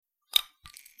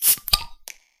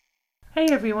Hey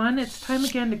everyone, it's time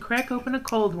again to crack open a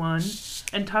cold one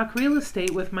and talk real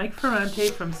estate with Mike Ferrante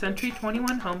from Century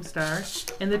 21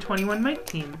 Homestar and the 21 Mike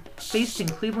team, based in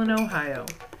Cleveland, Ohio.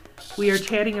 We are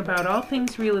chatting about all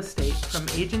things real estate, from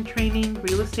agent training,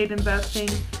 real estate investing,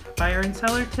 buyer and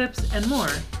seller tips, and more.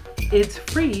 It's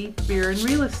free beer and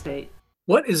real estate.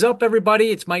 What is up,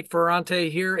 everybody? It's Mike Ferrante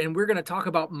here, and we're going to talk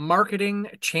about marketing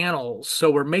channels.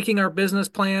 So, we're making our business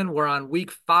plan. We're on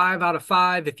week 5 out of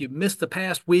 5. If you missed the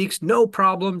past weeks, no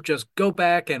problem. Just go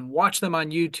back and watch them on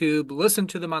YouTube, listen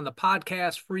to them on the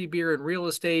podcast, Free Beer and Real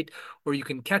Estate, or you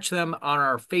can catch them on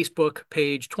our Facebook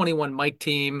page, 21 Mike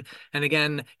Team. And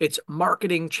again, it's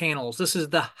marketing channels. This is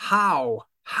the how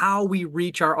we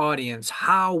reach our audience,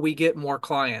 how we get more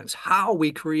clients, how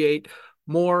we create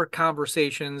more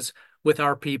conversations with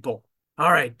our people.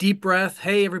 All right, deep breath.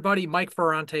 Hey, everybody, Mike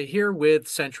Ferrante here with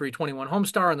Century 21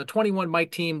 Homestar and the 21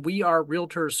 Mike team. We are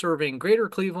realtors serving greater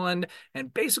Cleveland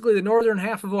and basically the northern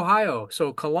half of Ohio.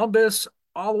 So Columbus,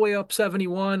 all the way up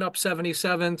 71, up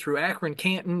 77, through Akron,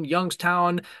 Canton,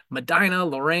 Youngstown, Medina,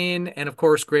 Lorain, and of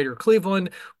course, greater Cleveland.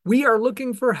 We are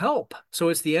looking for help. So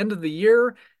it's the end of the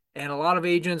year. And a lot of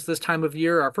agents this time of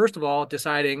year are, first of all,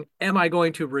 deciding, am I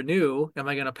going to renew? Am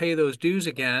I going to pay those dues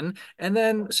again? And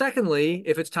then secondly,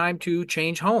 if it's time to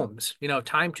change homes,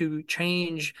 time to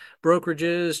change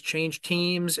brokerages, change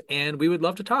teams, and we would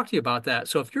love to talk to you about that.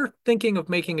 So if you're thinking of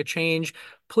making a change,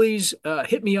 please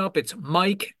hit me up. It's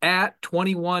Mike at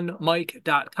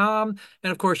 21mike.com.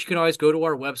 And of course, you can always go to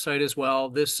our website as well.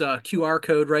 This QR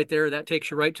code right there, that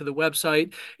takes you right to the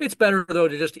website. It's better, though,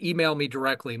 to just email me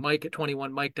directly, Mike at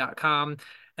 21mike.com.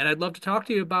 And I'd love to talk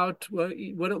to you about what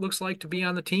it looks like to be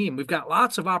on the team. We've got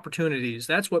lots of opportunities.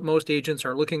 That's what most agents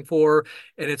are looking for.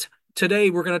 And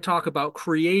today we're going to talk about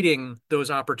creating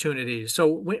those opportunities. So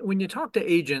when you talk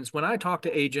to agents, when I talk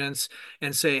to agents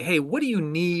and say, hey, what do you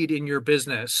need in your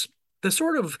business? The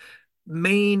sort of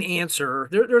main answer,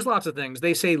 there's lots of things.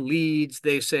 They say leads,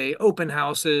 they say open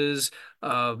houses,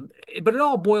 but it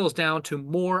all boils down to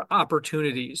more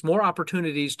opportunities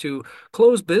to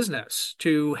close business,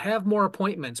 to have more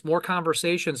appointments, more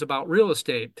conversations about real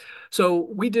estate. So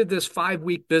we did this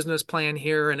 5-week business plan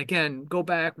here. And again, go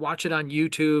back, watch it on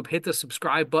YouTube, hit the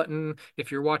subscribe button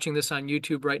if you're watching this on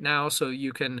YouTube right now, so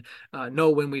you can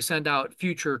know when we send out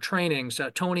future trainings.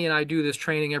 Tony and I do this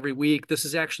training every week. This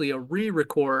is actually a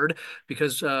re-record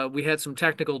because we had some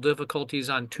technical difficulties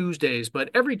on Tuesdays, but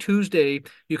every Tuesday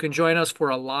you can join us for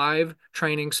a live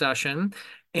training session.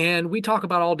 And we talk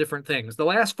about all different things. The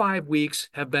last 5 weeks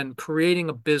have been creating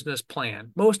a business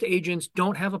plan. Most agents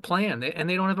don't have a plan and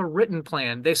they don't have a written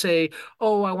plan. They say,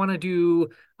 oh, I want to do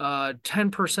 10%,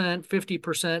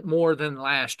 50% more than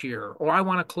last year, or I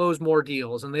want to close more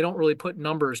deals. And they don't really put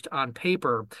numbers on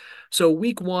paper. So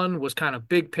week 1 was kind of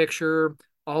big picture,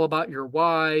 all about your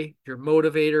why, your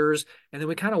motivators. And then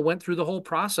we kind of went through the whole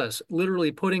process,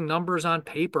 literally putting numbers on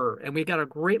paper. And we've got a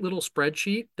great little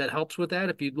spreadsheet that helps with that.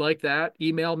 If you'd like that,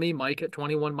 email me, Mike at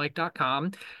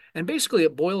 21mike.com. And basically,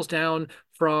 it boils down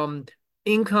from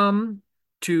income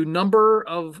to number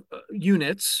of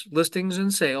units, listings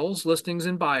and sales, listings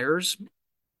and buyers,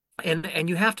 and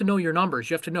you have to know your numbers.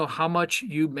 You have to know how much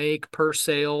you make per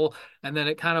sale, and then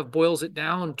it kind of boils it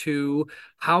down to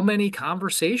how many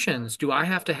conversations do I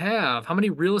have to have? How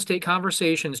many real estate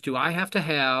conversations do I have to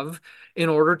have in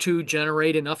order to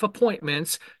generate enough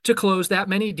appointments to close that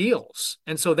many deals?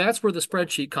 And so that's where the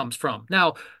spreadsheet comes from.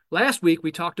 Now, last week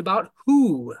we talked about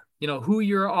who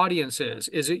your audience is.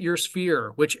 Is it your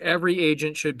sphere, which every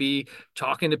agent should be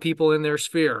talking to people in their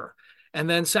sphere? And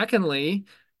then secondly,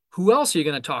 who else are you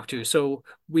going to talk to? So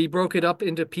we broke it up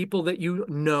into people that you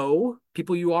know,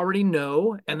 people you already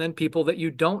know, and then people that you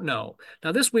don't know.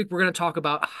 Now, this week, we're going to talk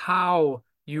about how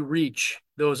you reach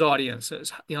those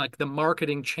audiences, like the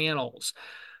marketing channels.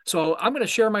 So I'm going to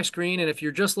share my screen. And if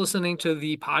you're just listening to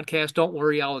the podcast, don't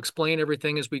worry, I'll explain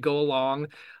everything as we go along.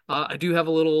 I do have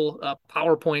a little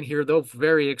PowerPoint here, though,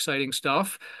 very exciting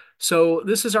stuff. So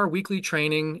this is our weekly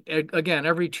training. Again,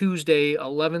 every Tuesday,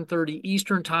 11:30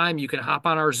 Eastern time, you can hop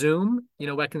on our Zoom.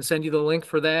 I can send you the link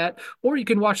for that, or you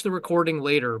can watch the recording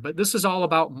later. But this is all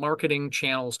about marketing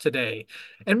channels today.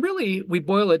 And really, we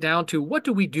boil it down to, what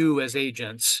do we do as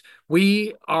agents? What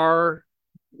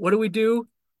do we do?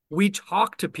 We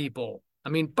talk to people. I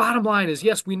mean, bottom line is,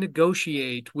 yes, we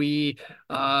negotiate, we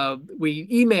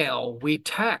email, we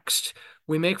text,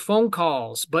 We make phone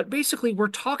calls, but basically we're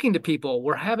talking to people.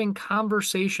 We're having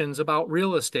conversations about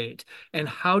real estate. And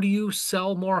how do you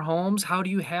sell more homes? How do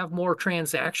you have more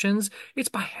transactions? It's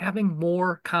by having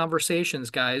more conversations,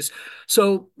 guys.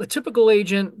 So a typical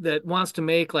agent that wants to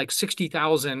make like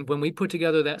 60,000, when we put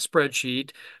together that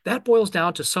spreadsheet, that boils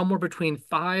down to somewhere between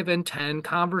 5 and 10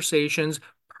 conversations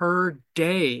per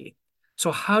day.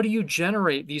 So how do you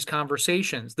generate these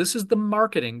conversations? This is the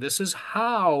marketing. This is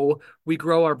how we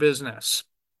grow our business.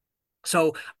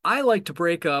 So I like to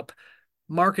break up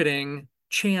marketing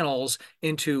channels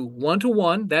into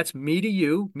one-to-one. That's me to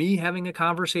you, me having a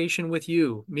conversation with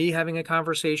you, me having a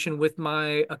conversation with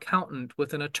my accountant,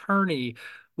 with an attorney,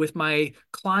 with my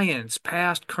clients,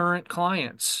 past, current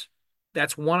clients.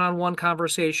 That's one-on-one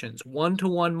conversations,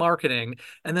 one-to-one marketing.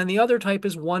 And then the other type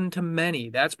is one-to-many.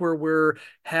 That's where we're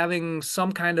having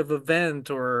some kind of event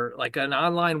or like an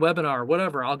online webinar,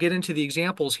 whatever. I'll get into the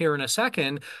examples here in a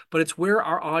second, but it's where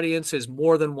our audience is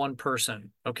more than one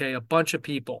person, okay? A bunch of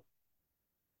people.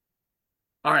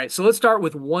 All right, so let's start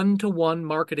with one-to-one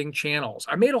marketing channels.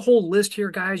 I made a whole list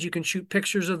here, guys. You can shoot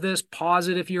pictures of this, pause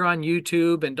it if you're on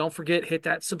YouTube, and don't forget, hit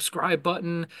that subscribe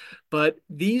button. But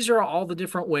these are all the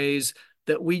different ways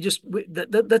that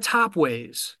the top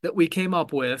ways that we came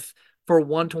up with for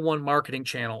one-to-one marketing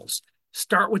channels.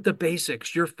 Start with the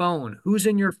basics, your phone. Who's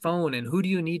in your phone and who do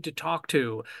you need to talk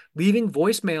to? Leaving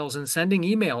voicemails and sending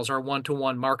emails are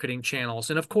one-to-one marketing channels.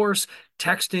 And of course,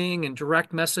 texting and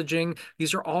direct messaging,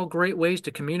 these are all great ways to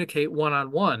communicate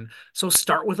one-on-one. So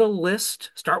start with a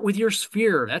list, start with your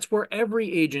sphere. That's where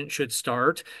every agent should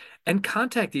start, and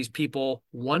contact these people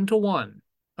one-to-one.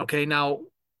 Okay, now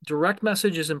direct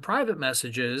messages and private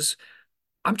messages,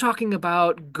 I'm talking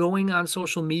about going on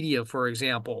social media, for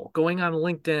example, going on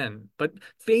LinkedIn, but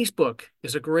Facebook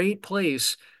is a great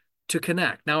place to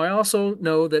connect. Now, I also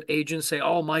know that agents say,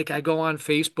 oh, Mike, I go on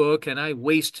Facebook and I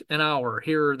waste an hour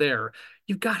here or there.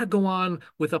 You've got to go on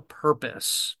with a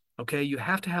purpose. Okay. You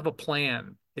have to have a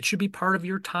plan. It should be part of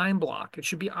your time block. It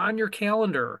should be on your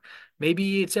calendar.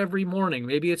 Maybe it's every morning.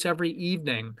 Maybe it's every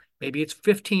evening. Maybe it's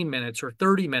 15 minutes or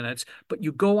 30 minutes, but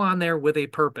you go on there with a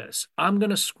purpose. I'm going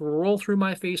to scroll through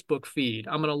my Facebook feed.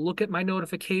 I'm going to look at my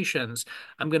notifications.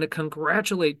 I'm going to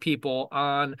congratulate people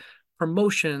on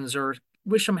promotions or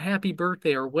wish them happy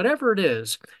birthday or whatever it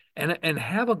is, and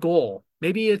have a goal.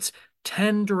 Maybe it's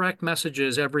 10 direct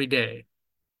messages every day.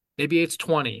 Maybe it's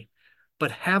 20,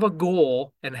 but have a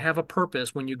goal and have a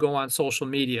purpose when you go on social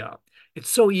media. It's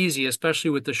so easy, especially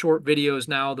with the short videos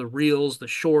now, the reels, the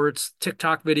shorts,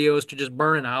 TikTok videos, to just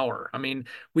burn an hour. I mean,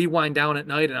 we wind down at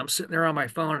night and I'm sitting there on my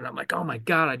phone and I'm like, oh my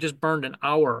God, I just burned an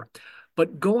hour.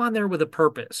 But go on there with a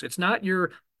purpose. It's not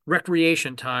your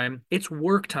recreation time, it's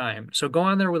work time. So go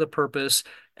on there with a purpose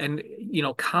and,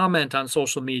 comment on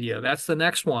social media. That's the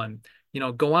next one.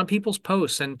 Go on people's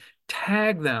posts and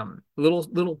tag them.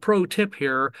 Little pro tip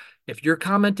here. If you're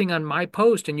commenting on my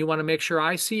post and you want to make sure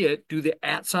I see it, do the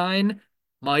 @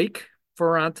 Mike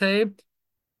Ferrante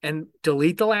and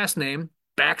delete the last name,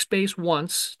 backspace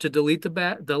once to delete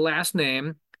the last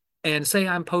name, and say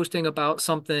I'm posting about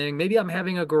something. Maybe I'm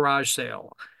having a garage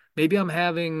sale. Maybe I'm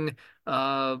having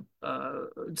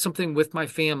something with my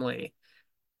family.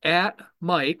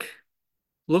 @Mike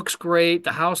looks great.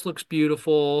 The house looks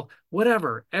beautiful,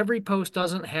 whatever. Every post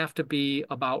doesn't have to be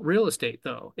about real estate,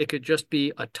 though. It could just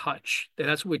be a touch.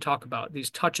 That's what we talk about, these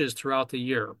touches throughout the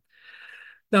year.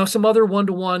 Now, some other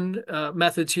one-to-one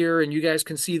methods here, and you guys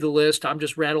can see the list. I'm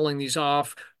just rattling these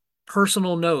off.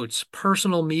 Personal notes,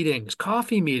 personal meetings,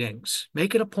 coffee meetings.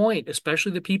 Make it a point,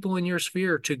 especially the people in your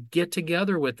sphere, to get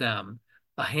together with them.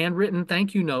 A handwritten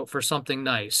thank you note for something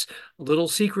nice. A little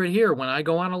secret here, when I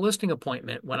go on a listing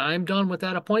appointment, when I'm done with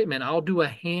that appointment, I'll do a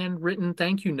handwritten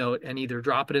thank you note and either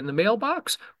drop it in the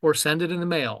mailbox or send it in the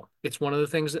mail. It's one of the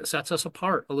things that sets us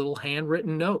apart, a little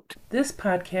handwritten note. This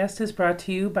podcast is brought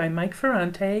to you by Mike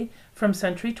Ferrante from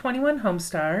Century 21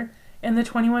 Homestar and the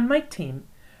 21 Mike team,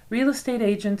 real estate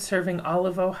agents serving all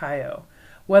of Ohio.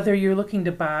 Whether you're looking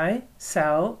to buy,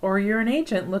 sell, or you're an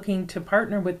agent looking to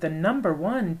partner with the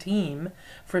 #1 team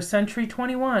for Century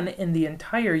 21 in the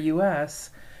entire U.S.,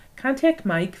 contact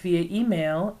Mike via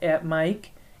email at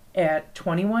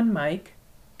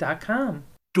mike@21mike.com.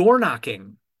 Door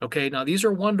knocking. Okay, now these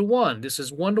are one-to-one. This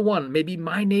is one-to-one. Maybe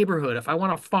my neighborhood. If I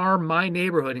want to farm my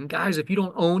neighborhood, and guys, if you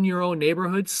don't own your own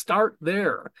neighborhood, start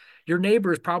there. Your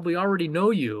neighbors probably already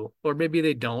know you, or maybe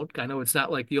they don't. I know it's not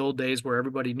like the old days where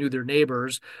everybody knew their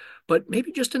neighbors, but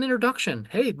maybe just an introduction.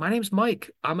 Hey, my name's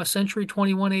Mike. I'm a Century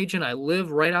 21 agent. I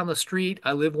live right on the street.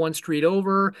 I live one street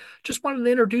over. Just wanted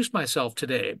to introduce myself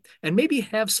today and maybe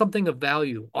have something of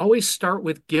value. Always start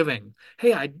with giving.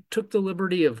 Hey, I took the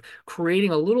liberty of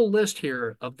creating a little list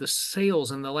here of the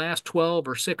sales in the last 12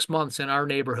 or 6 months in our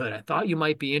neighborhood. I thought you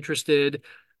might be interested.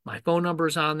 My phone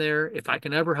number's on there. If I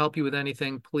can ever help you with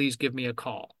anything, please give me a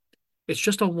call. It's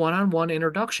just a one-on-one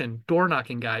introduction, door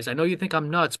knocking, guys. I know you think I'm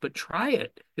nuts, but try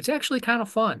it. It's actually kind of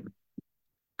fun.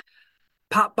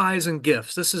 Pop buys and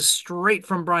gifts. This is straight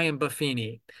from Brian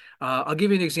Buffini. I'll give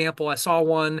you an example. I saw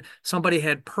one, somebody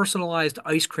had personalized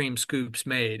ice cream scoops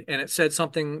made, and it said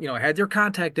something, it had their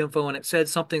contact info, and it said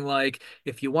something like,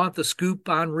 if you want the scoop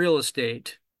on real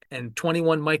estate, and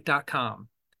 21mike.com.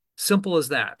 Simple as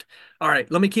that. All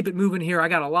right, let me keep it moving here. I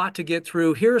got a lot to get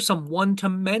through. Here are some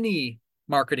one-to-many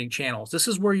marketing channels. This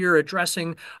is where you're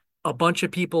addressing a bunch of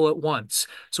people at once.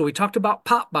 So we talked about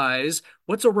pop buys.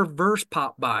 What's a reverse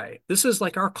pop buy? This is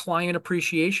like our client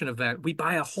appreciation event. We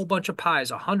buy a whole bunch of pies,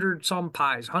 100 some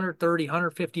pies, 130,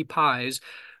 150 pies.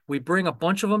 We bring a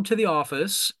bunch of them to the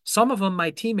office. Some of them,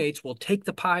 my teammates will take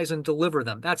the pies and deliver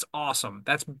them. That's awesome.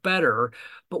 That's better.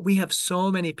 But we have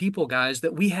so many people, guys,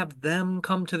 that we have them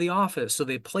come to the office. So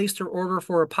they place their order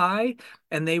for a pie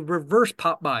and they reverse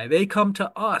pop by. They come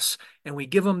to us and we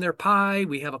give them their pie.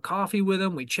 We have a coffee with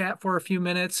them. We chat for a few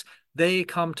minutes. They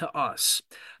come to us.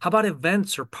 How about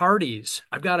events or parties?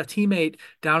 I've got a teammate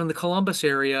down in the Columbus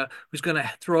area who's going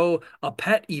to throw a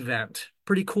pet event.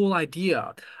 Pretty cool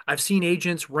idea. I've seen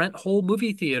agents rent whole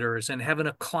movie theaters and having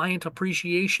a client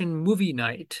appreciation movie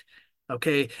night.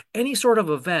 Okay, any sort of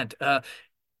event.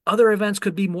 Other events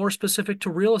could be more specific to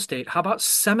real estate. How about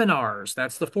seminars?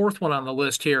 That's the fourth one on the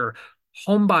list here.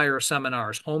 Home buyer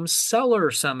seminars, home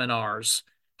seller seminars.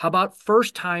 How about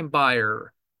first time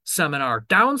buyer seminar,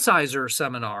 downsizer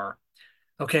seminar?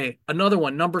 Okay, another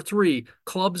one, number 3,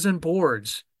 clubs and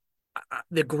boards.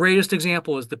 The greatest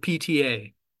example is the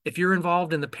PTA. If you're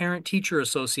involved in the Parent Teacher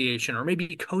Association or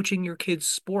maybe coaching your kids'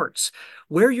 sports,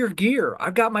 wear your gear.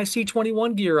 I've got my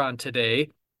C21 gear on today.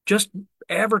 Just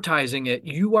advertising it,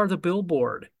 you are the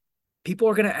billboard. People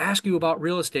are going to ask you about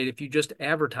real estate if you just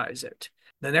advertise it.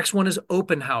 The next one is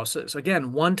open houses.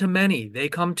 Again, one to many. They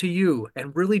come to you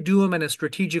and really do them in a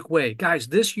strategic way. Guys,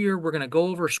 this year we're going to go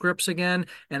over scripts again,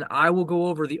 and I will go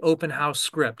over the open house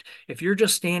script. If you're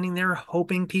just standing there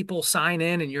hoping people sign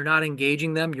in and you're not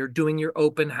engaging them, you're doing your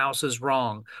open houses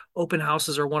wrong. Open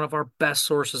houses are one of our best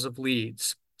sources of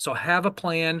leads. So have a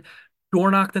plan, door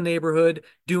knock the neighborhood,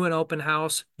 do an open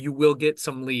house. You will get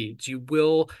some leads. You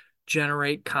will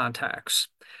generate contacts.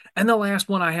 And the last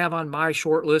one I have on my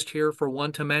short list here for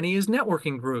one to many is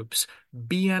networking groups.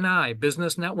 BNI,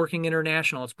 Business Networking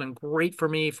International. It's been great for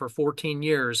me for 14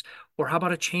 years. Or how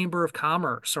about a Chamber of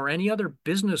Commerce or any other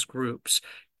business groups?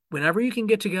 Whenever you can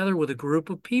get together with a group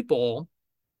of people,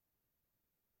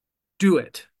 do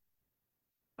it.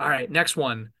 All right, next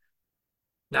one.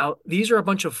 Now, these are a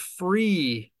bunch of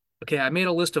free. Okay, I made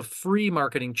a list of free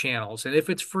marketing channels. And if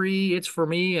it's free, it's for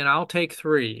me, and I'll take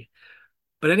 3.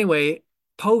 But anyway,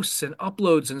 posts and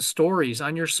uploads and stories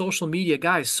on your social media.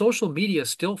 Guys, social media is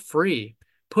still free.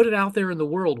 Put it out there in the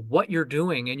world, what you're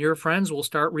doing, and your friends will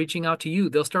start reaching out to you.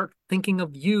 They'll start thinking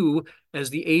of you as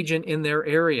the agent in their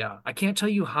area. I can't tell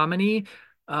you how many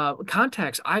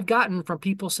contacts I've gotten from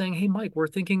people saying, hey, Mike, we're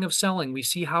thinking of selling. We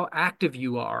see how active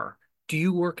you are. Do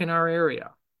you work in our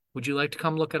area? Would you like to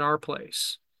come look at our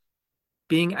place?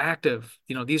 Being active,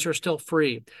 these are still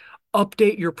free.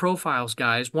 Update your profiles,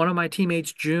 guys. One of my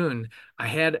teammates, June,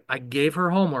 I gave her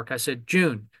homework. I said,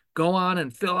 June, go on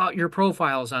and fill out your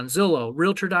profiles on Zillow,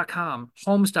 Realtor.com,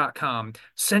 Homes.com,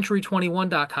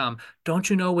 Century21.com. Don't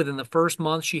you know within the first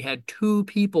month, she had 2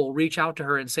 people reach out to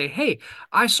her and say, hey,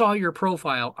 I saw your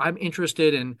profile. I'm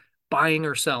interested in buying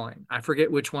or selling. I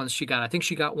forget which ones she got. I think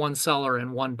she got 1 seller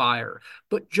and 1 buyer.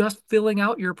 But just filling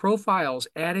out your profiles,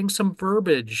 adding some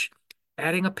verbiage,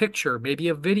 adding a picture, maybe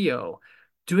a video,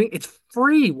 it's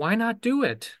free. Why not do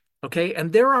it? Okay.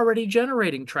 And they're already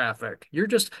generating traffic. You're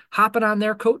just hopping on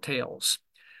their coattails.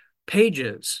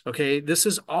 Pages. Okay. This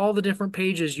is all the different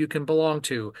pages you can belong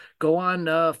to. Go on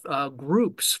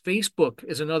groups. Facebook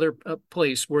is another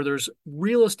place where there's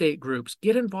real estate groups.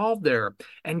 Get involved there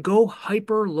and go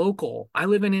hyper local. I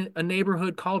live in a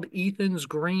neighborhood called Ethan's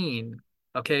Green.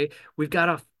 Okay. We've got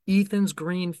a Ethan's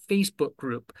Green Facebook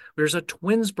group. There's a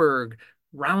Twinsburg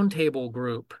roundtable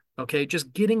group. Okay,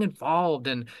 just getting involved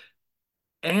and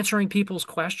answering people's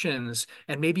questions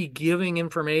and maybe giving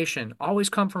information. Always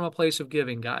come from a place of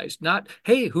giving, guys. Not,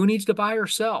 hey, who needs to buy or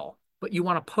sell? but you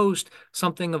want to post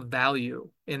something of value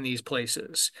in these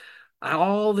places.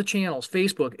 All the channels,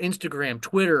 Facebook, Instagram,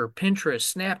 Twitter,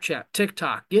 Pinterest, Snapchat,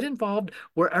 TikTok, get involved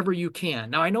wherever you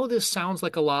can. Now, I know this sounds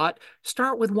like a lot.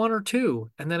 Start with one or two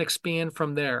and then expand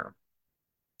from there.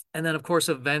 And then, of course,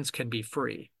 events can be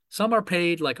free. Some are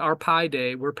paid, like our Pie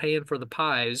Day, we're paying for the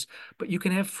pies, but you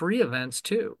can have free events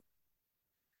too.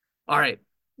 All right,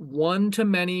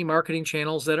 one-to-many marketing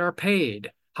channels that are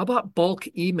paid. How about bulk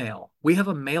email? We have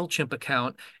a MailChimp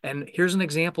account, and here's an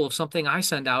example of something I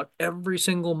send out every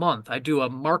single month. I do a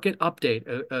market update,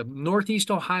 a Northeast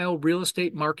Ohio real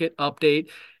estate market update,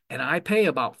 and I pay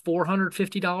about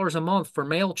 $450 a month for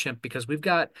MailChimp because we've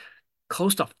got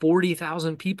close to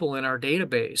 40,000 people in our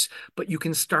database. But you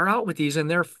can start out with these and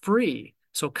they're free.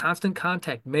 So Constant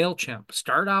Contact, MailChimp,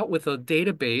 start out with a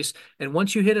database. And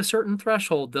once you hit a certain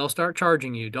threshold, they'll start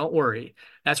charging you. Don't worry.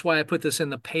 That's why I put this in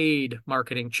the paid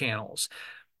marketing channels.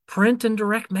 Print and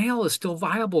direct mail is still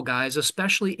viable, guys,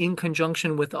 especially in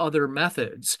conjunction with other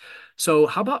methods. So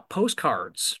how about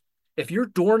postcards? If you're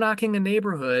door knocking a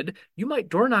neighborhood, you might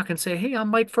door knock and say, "Hey, I'm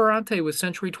Mike Ferrante with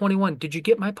Century 21. Did you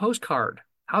get my postcard?"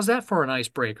 How's that for an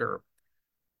icebreaker?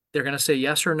 They're going to say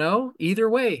yes or no. Either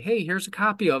way, hey, here's a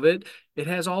copy of it. It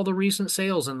has all the recent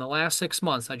sales in the last 6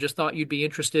 months. I just thought you'd be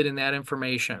interested in that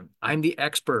information. I'm the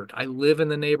expert. I live in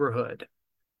the neighborhood.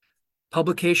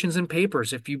 Publications and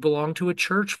papers. If you belong to a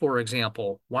church, for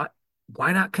example, why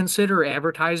not consider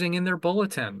advertising in their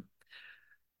bulletin?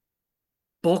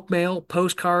 Bulk mail,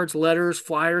 postcards, letters,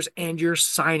 flyers, and your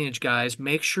signage, guys.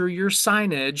 Make sure your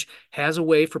signage has a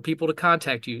way for people to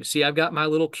contact you. See, I've got my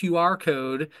little QR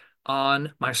code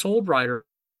on my Sold Writer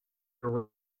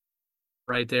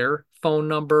right there, phone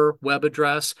number, web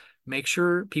address. Make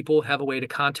sure people have a way to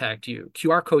contact you.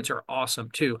 QR codes are awesome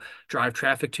too. Drive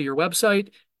traffic to your website,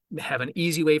 have an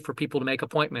easy way for people to make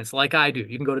appointments like I do.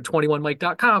 You can go to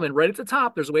 21mike.com and right at the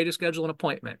top, there's a way to schedule an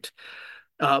appointment.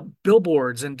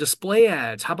 Billboards and display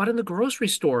ads. How about in the grocery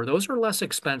store? Those are less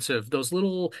expensive. Those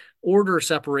little order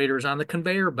separators on the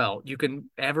conveyor belt, you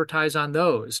can advertise on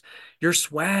those. Your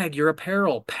swag, your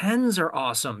apparel, pens are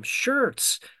awesome.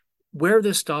 Shirts, wear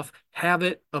this stuff, have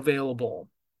it available.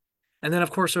 And then, of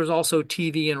course, there's also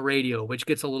TV and radio, which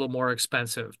gets a little more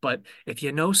expensive. But if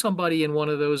you know somebody in one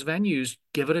of those venues,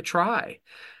 give it a try.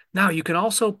 Now, you can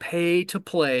also pay to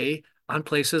play on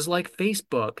places like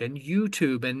Facebook and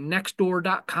YouTube and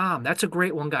Nextdoor.com. That's a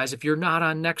great one, guys. If you're not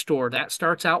on Nextdoor, that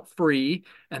starts out free,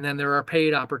 and then there are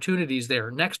paid opportunities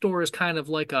there. Nextdoor is kind of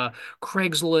like a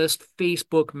Craigslist,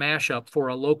 Facebook mashup for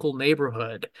a local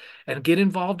neighborhood. And get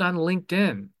involved on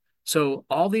LinkedIn. So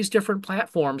all these different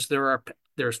platforms,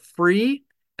 there's free,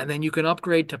 and then you can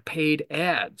upgrade to paid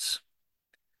ads.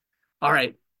 All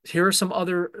right, here are some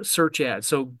other search ads.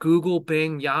 So Google,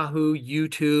 Bing, Yahoo,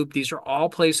 YouTube, these are all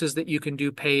places that you can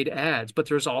do paid ads, but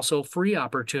there's also free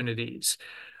opportunities.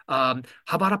 How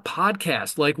about a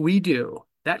podcast like we do?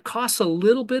 That costs a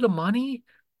little bit of money,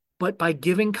 but by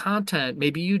giving content,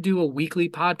 maybe you do a weekly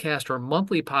podcast or a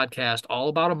monthly podcast all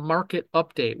about a market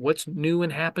update, what's new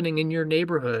and happening in your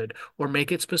neighborhood, or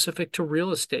make it specific to real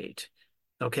estate.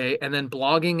 Okay, and then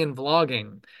blogging and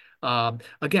vlogging.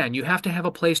 Again, you have to have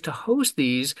a place to host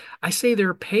these. I say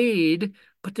they're paid,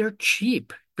 but they're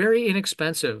cheap, very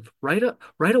inexpensive. Write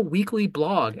a weekly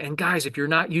blog. And guys, if you're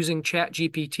not using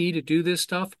ChatGPT to do this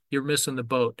stuff, you're missing the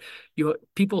boat.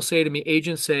 People say to me,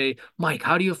 agents say, "Mike,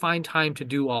 how do you find time to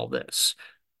do all this?"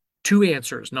 Two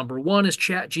answers. Number one is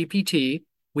ChatGPT.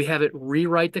 We have it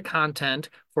rewrite the content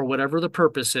for whatever the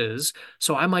purpose is.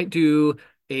 So I might do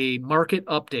a market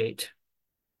update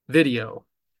video.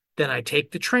 Then I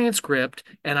take the transcript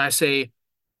and I say,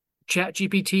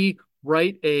 ChatGPT,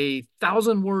 write a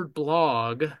 1,000-word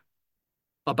blog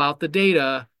about the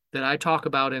data that I talk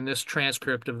about in this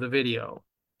transcript of the video,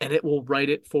 and it will write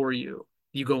it for you.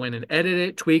 You go in and edit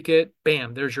it, tweak it,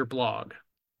 bam, there's your blog.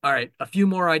 All right, a few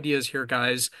more ideas here,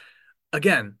 guys.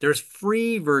 Again, there's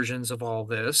free versions of all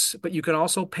this, but you can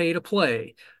also pay to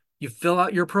play. You fill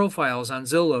out your profiles on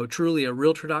Zillow, Trulia,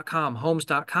 Realtor.com,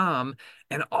 Homes.com,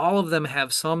 and all of them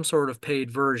have some sort of paid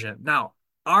version. Now,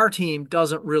 our team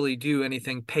doesn't really do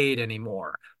anything paid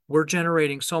anymore. We're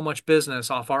generating so much business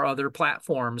off our other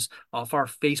platforms, off our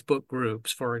Facebook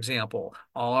groups, for example.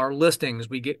 All our listings,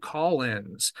 we get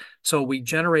call-ins. So we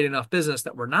generate enough business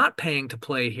that we're not paying to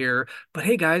play here. But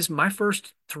hey, guys, my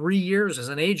first 3 years as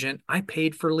an agent, I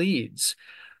paid for leads.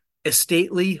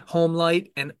 Estately,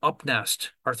 Homelight, and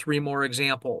Upnest are 3 more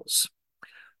examples.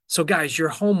 So guys, your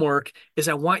homework is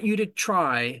I want you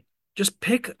to just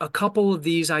pick a couple of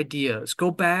these ideas.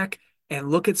 Go back and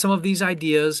look at some of these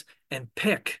ideas and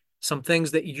pick some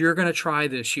things that you're going to try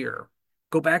this year.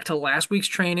 Go back to last week's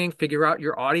training, figure out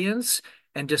your audience,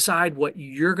 and decide what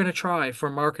you're going to try for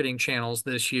marketing channels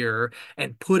this year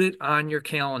and put it on your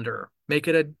calendar. Make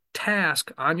it a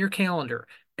task on your calendar.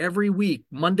 Every week,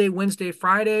 Monday, Wednesday,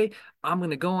 Friday, I'm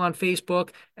going to go on Facebook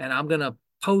and I'm going to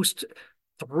post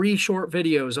 3 short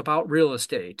videos about real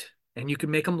estate. And you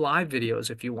can make them live videos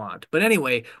if you want. But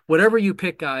anyway, whatever you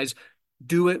pick, guys,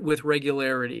 do it with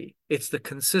regularity. It's the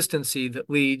consistency that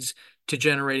leads to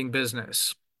generating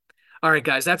business. All right,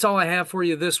 guys, that's all I have for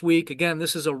you this week. Again,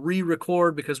 this is a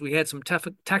re-record because we had some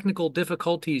technical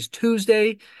difficulties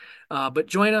Tuesday. But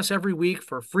join us every week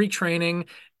for free training,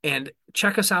 and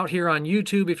check us out here on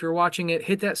YouTube. If you're watching it,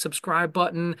 hit that subscribe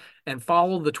button and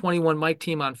follow the 21 Mike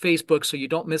team on Facebook so you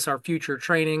don't miss our future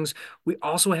trainings. We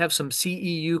also have some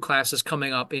CEU classes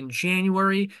coming up in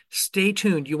January. Stay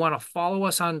tuned. You want to follow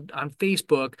us on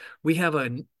Facebook. We have a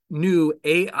new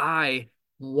AI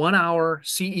 1-hour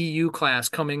CEU class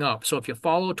coming up. So if you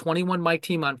follow 21 Mike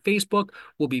team on Facebook,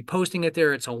 we'll be posting it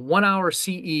there. It's a 1-hour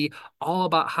CE all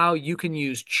about how you can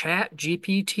use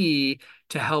ChatGPT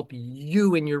to help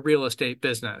you in your real estate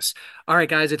business. All right,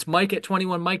 guys, it's Mike at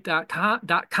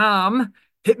 21mike.com.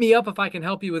 Hit me up if I can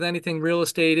help you with anything real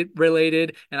estate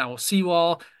related, and I will see you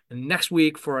all next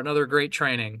week for another great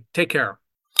training. Take care.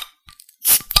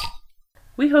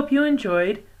 We hope you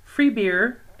enjoyed Free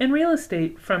Beer and Real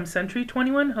Estate from Century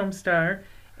 21 Homestar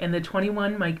and the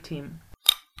 21 Mike team.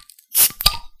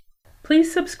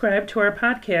 Please subscribe to our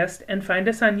podcast and find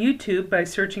us on YouTube by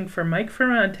searching for Mike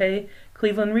Ferrante,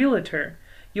 Cleveland Realtor.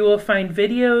 You will find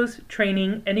videos,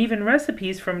 training, and even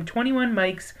recipes from 21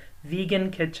 Mike's Vegan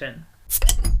Kitchen.